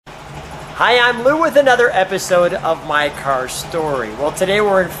Hi, I'm Lou with another episode of My Car Story. Well, today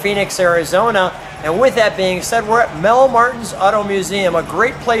we're in Phoenix, Arizona, and with that being said, we're at Mel Martin's Auto Museum, a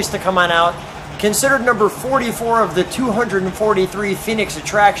great place to come on out. Considered number 44 of the 243 Phoenix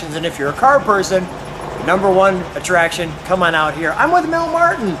attractions, and if you're a car person, number one attraction, come on out here. I'm with Mel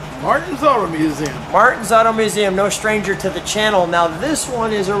Martin. Martin's Auto Museum. Martin's Auto Museum, no stranger to the channel. Now this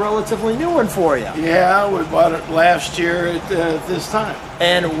one is a relatively new one for you. Yeah, we bought it last year at this time.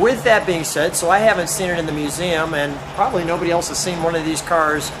 And with that being said, so I haven't seen it in the museum, and probably nobody else has seen one of these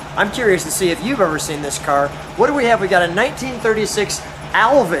cars. I'm curious to see if you've ever seen this car. What do we have? We got a 1936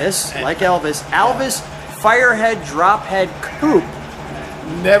 Alvis, like Elvis, Alvis Firehead Drophead Coupe.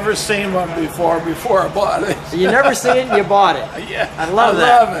 Never seen one before I bought it. So you never seen it and you bought it. Yeah, I love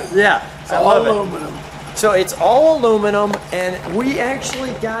that. I love it. Yeah, it's all aluminum. So it's all aluminum, and we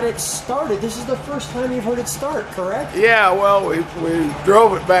actually got it started. This is the first time you've heard it start, correct? Yeah, well, we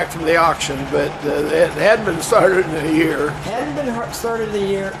drove it back from the auction, but it hadn't been started in a year. Hadn't been started in a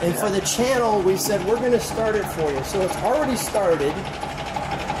year, and for the channel, we said we're going to start it for you. So it's already started.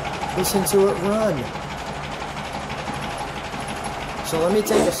 Listen to it run. So let me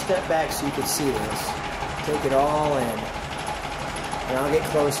take a step back so you can see this. Take it all in. And I'll get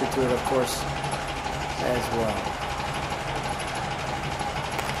closer to it, of course, as well.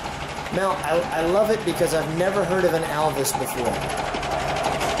 Mel, I love it because I've never heard of an Alvis before.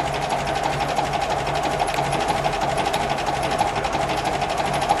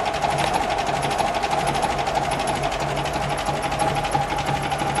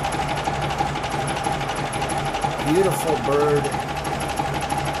 Beautiful bird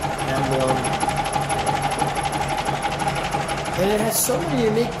emblem. And it has so many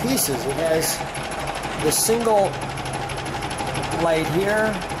unique pieces. It has the single light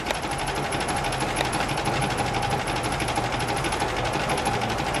here.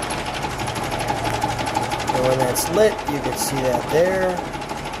 And when that's lit, you can see that there.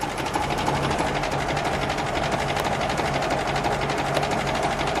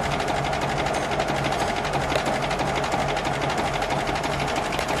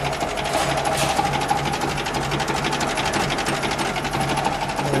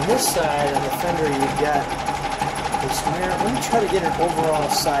 On this side, on the fender, you've got this mirror. Let me try to get an overall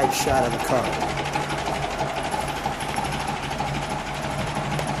side shot of the car.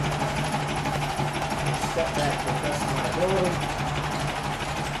 Step back for customizability.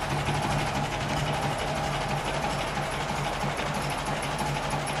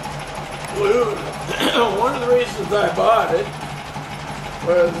 Well, one of the reasons I bought it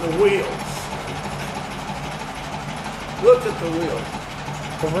was the wheels. Look at the wheels.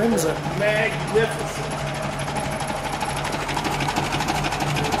 The rims are magnificent.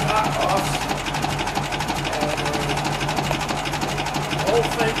 Knockoffs. Whole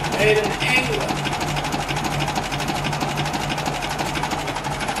thing made in England.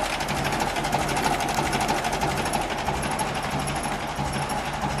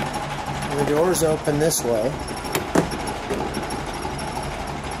 The doors open this way.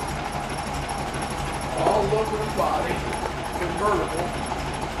 All aluminum body, convertible.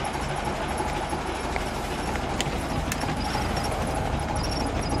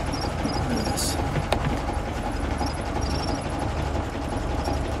 Yes.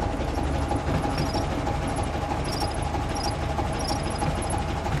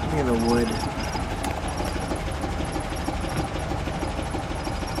 Look at the wood.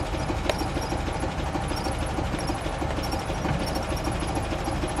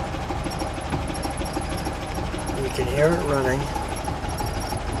 You can hear it running.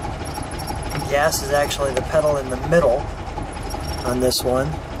 Gas is actually the pedal in the middle on this one.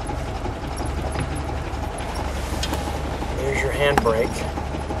 There's your handbrake.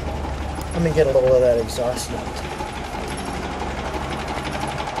 Let me get a little of that exhaust note.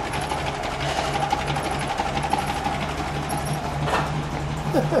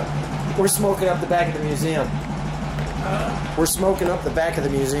 We're smoking up the back of the museum. We're smoking up the back of the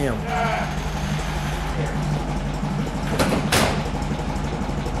museum.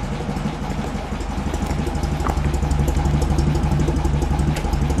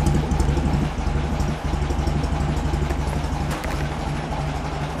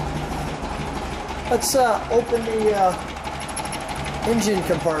 Let's open the engine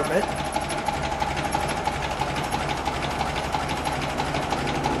compartment.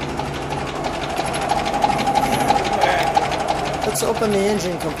 Let's open the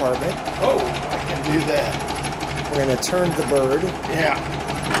engine compartment. Oh, I can do that. We're going to turn the bird. Yeah.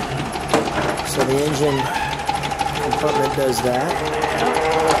 So the engine compartment does that.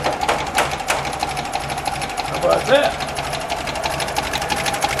 How about that?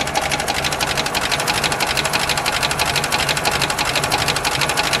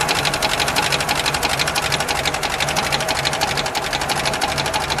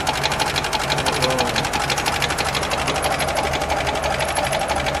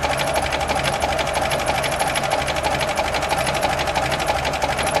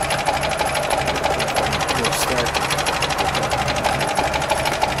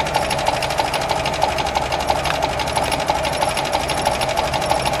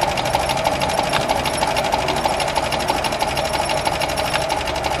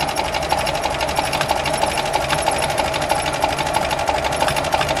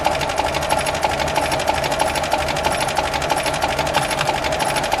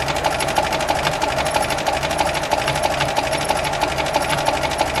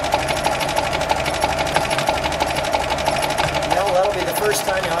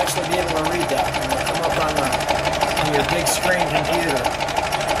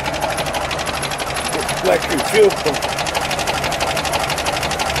 electric fuel pump.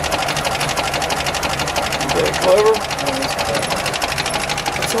 Is that clever?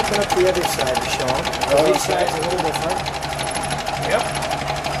 Let's open up the other side to show them. Okay. Each side's a little different. Yep.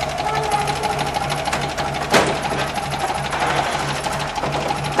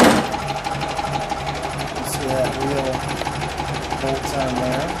 See that wheel bolts on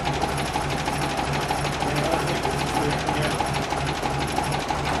there.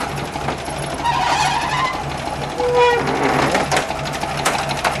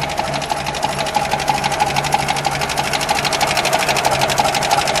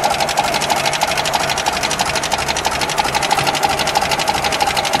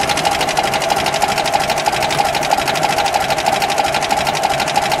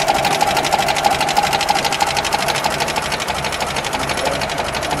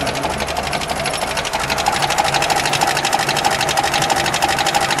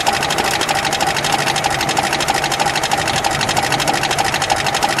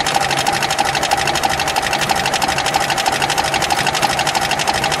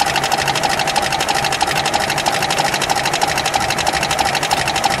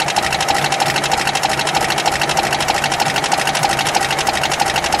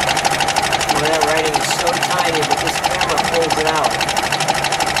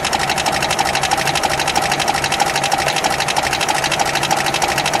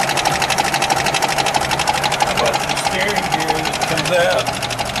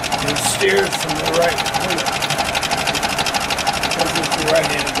 It steers from the right wheel because it's the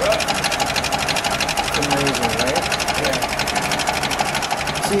right-hand drive. It's amazing, right? Yeah.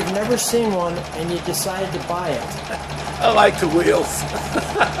 So you've never seen one and you decided to buy it. I like the wheels.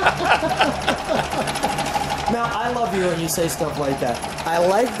 Now, I love you when you say stuff like that. I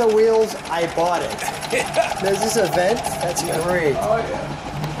like the wheels, I bought it. There's this event? That's great. Oh,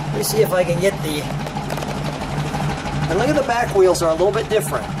 yeah. Let me see if I can get the... And look at the back wheels are a little bit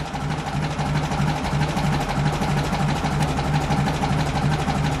different.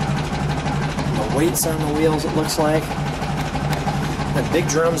 The weights on the wheels, it looks like. The big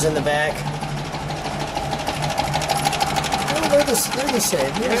drums in the back. Oh, they're the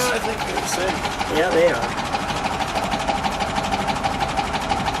same. Yeah, I think they're the same. Yeah, they are.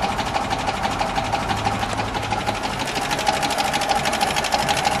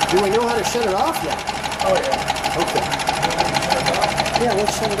 Do we know how to shut it off yet? Oh, yeah. Okay. Yeah,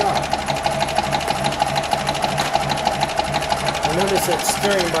 let's shut it off. I notice that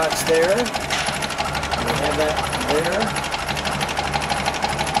steering box there. We have that there.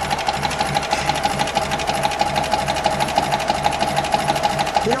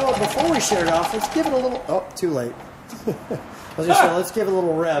 You know what, before we shut it off, let's give it a little... Oh, too late. I was just saying, let's give it a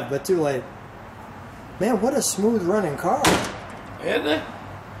little rev, but too late. Man, what a smooth running car. Isn't it?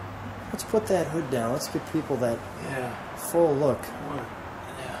 Let's put that hood down. Let's give people that full look.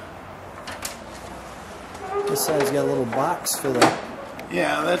 Yeah. This side's got a little box for the...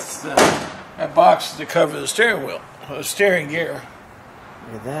 Yeah, that's that box to cover the steering wheel, the steering gear.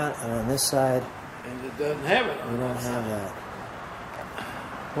 Look at that, and on this side, And it doesn't have it on we don't that have side. that.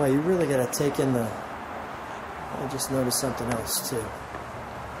 Well, you really got to take in the... I just noticed something else, too. Look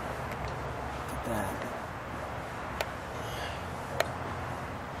at that.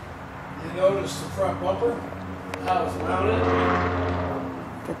 You notice the front bumper? How it's mounted?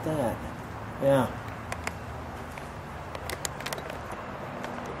 Look at that. Yeah.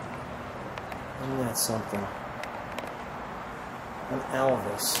 Isn't that something? An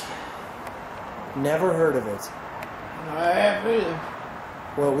Alvis. Never heard of it. I haven't either.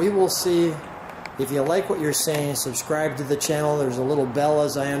 Well, we will see. If you like what you're saying, subscribe to the channel. There's a little bell,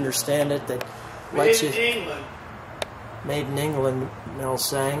 as I understand it, that lets you... Made in England. Made in England, Mel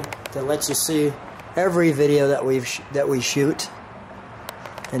sang, that lets you see every video that we shoot.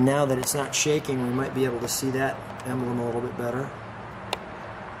 And now that it's not shaking, we might be able to see that emblem a little bit better.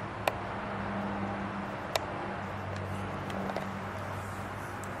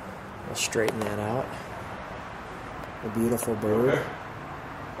 We'll straighten that out. A beautiful bird. Okay.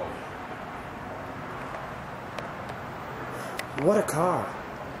 What a car.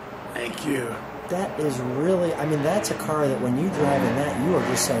 Thank you. That is really, I mean, that's a car that when you drive in that, you are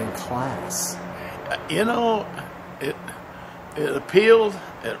just saying class. You know, it appealed,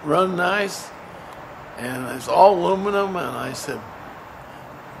 it run nice, and it's all aluminum, and I said,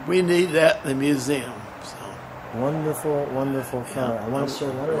 we need that in the museum. So, Wonderful, wonderful car. I want to show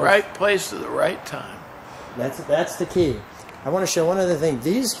one of the right place at the right time. That's the key. I want to show one other thing.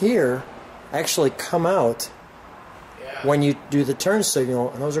 These here actually come out when you do the turn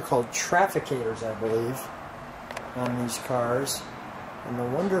signal, and those are called trafficators, I believe, on these cars. And the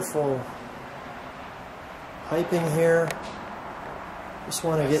wonderful piping here. Just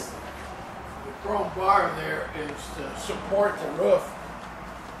want to get... The chrome bar there is to support the roof.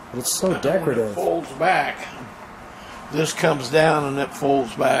 But it's so decorative. It folds back. This comes down and it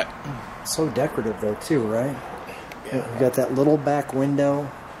folds back. So decorative though too, right? Yeah. We got that little back window.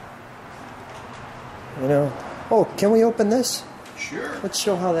 You know. Oh, can we open this? Sure. Let's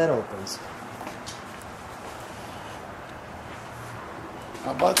show how that opens.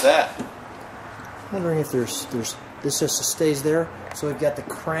 How about that? I'm wondering if there's this just stays there. So we've got the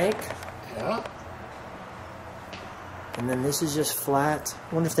crank. Yeah. And then this is just flat.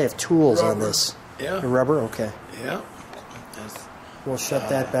 I wonder if they have tools Rubber. on this. Yeah. The rubber? Okay. Yeah. We'll shut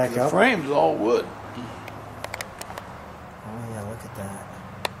that back the up. The frame's all wood. Oh yeah, look at that.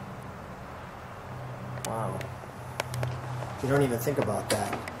 Wow. You don't even think about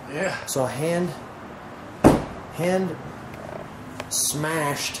that. Yeah. So hand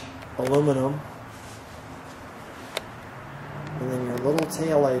smashed aluminum. And then your little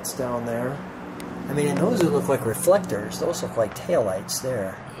taillights down there. I mean, and those would look like reflectors. Those look like taillights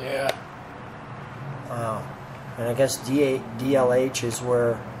there. Yeah. Wow. And I guess DLH is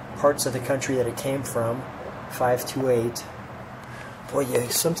where parts of the country that it came from. 528. Boy, you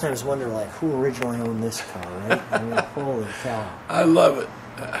sometimes wonder, like, who originally owned this car, right? I mean, holy cow. I love it.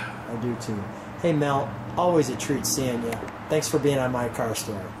 I do too. Hey, Mel, always a treat seeing you. Thanks for being on My Car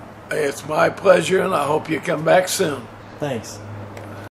Story. It's my pleasure, and I hope you come back soon. Thanks.